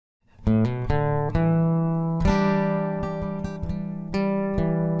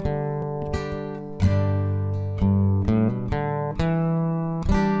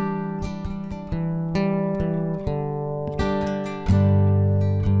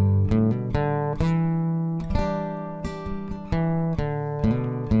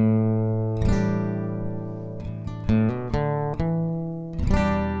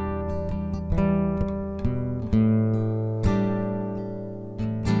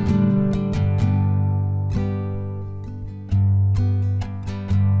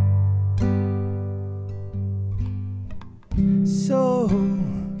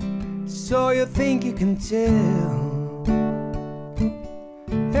you think you can tell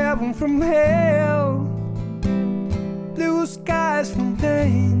heaven from hell, blue skies from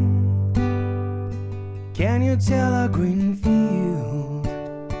pain? Can you tell a green field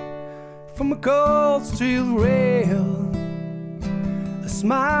from a cold steel rail, a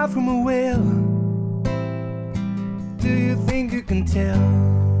smile from a whale? Do you think you can tell?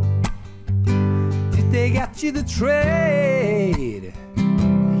 Did they get you the trade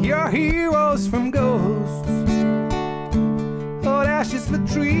your heroes from ghosts, or ashes for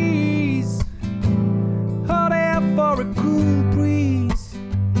trees, hot air for a cool breeze,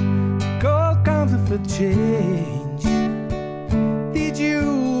 cold comfort for change? Did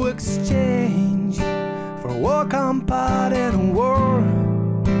you exchange for a walk on part and a war,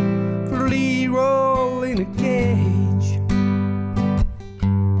 for a lead role in a cage?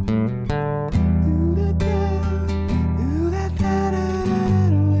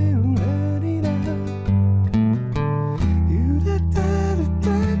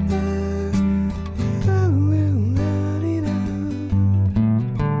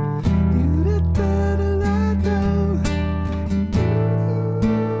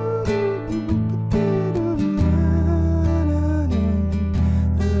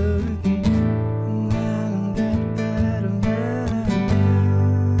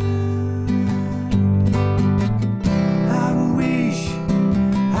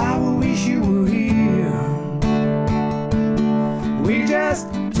 Just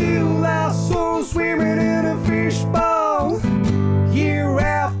two lost souls swimming in a fishbowl, year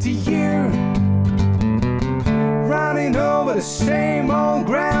after year, running over the same old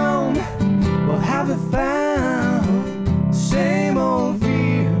ground. Well, have you found